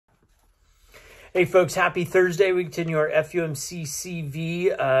Hey folks, happy Thursday. We continue our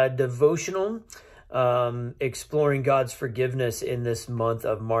FUMCCV devotional, exploring God's forgiveness in this month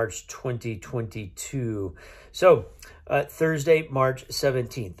of March 2022. So, Thursday, March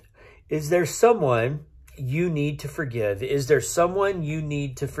 17th. Is there someone you need to forgive? Is there someone you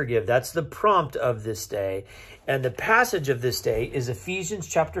need to forgive? That's the prompt of this day. And the passage of this day is Ephesians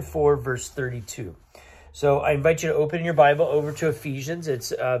chapter 4, verse 32. So I invite you to open your Bible over to Ephesians.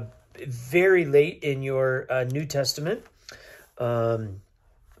 It's very late in your New Testament.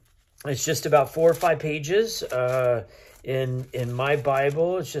 It's just about 4 or 5 pages. In my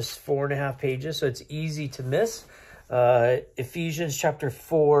Bible, it's just 4.5 pages, so it's easy to miss. Ephesians chapter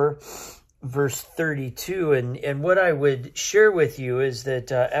 4, verse 32. And what I would share with you is that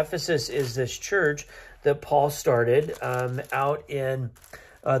Ephesus is this church that Paul started out in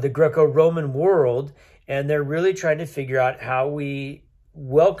the Greco-Roman world, and they're really trying to figure out how we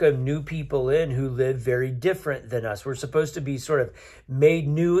welcome new people in who live very different than us. We're supposed to be sort of made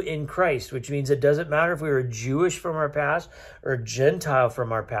new in Christ, which means it doesn't matter if we were Jewish from our past or Gentile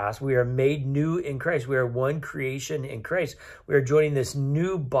from our past. We are made new in Christ. We are one creation in Christ. We are joining this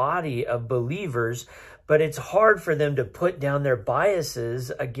new body of believers, but it's hard for them to put down their biases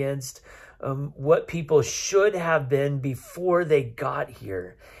against what people should have been before they got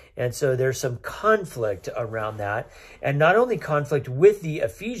here. And so there's some conflict around that. And not only conflict with the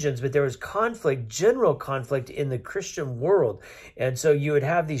Ephesians, but there was conflict, general conflict in the Christian world. And so you would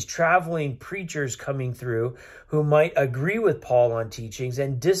have these traveling preachers coming through who might agree with Paul on teachings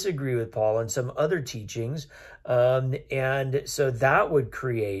and disagree with Paul on some other teachings. And so that would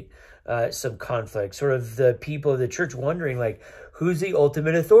create some conflict, sort of the people of the church wondering, like, who's the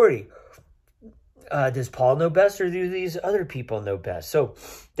ultimate authority? Does Paul know best, or do these other people know best? So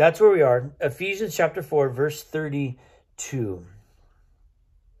that's where we are. Ephesians chapter 4, verse 32.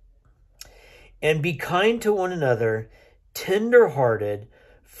 And be kind to one another, tender-hearted,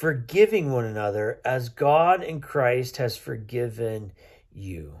 forgiving one another, as God in Christ has forgiven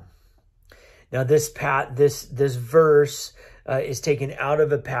you. Now this verse is taken out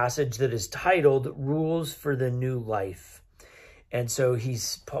of a passage that is titled Rules for the New Life. And so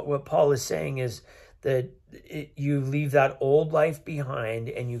what Paul is saying is that you leave that old life behind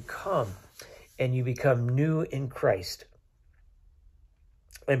and you come and you become new in Christ.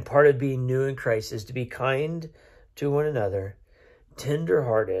 And part of being new in Christ is to be kind to one another,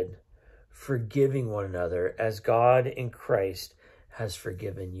 tender-hearted, forgiving one another as God in Christ has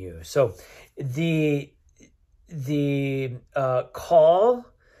forgiven you. So the call,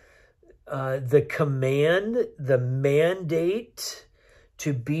 the command, the mandate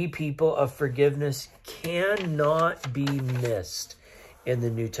to be people of forgiveness cannot be missed in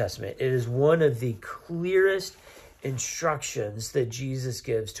the New Testament. It is one of the clearest instructions that Jesus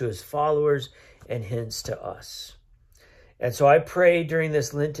gives to his followers and hence to us. And so I pray during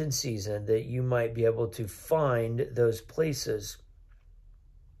this Lenten season that you might be able to find those places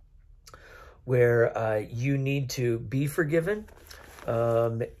where you need to be forgiven,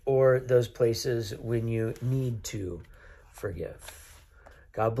 or those places when you need to forgive.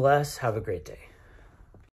 God bless. Have a great day.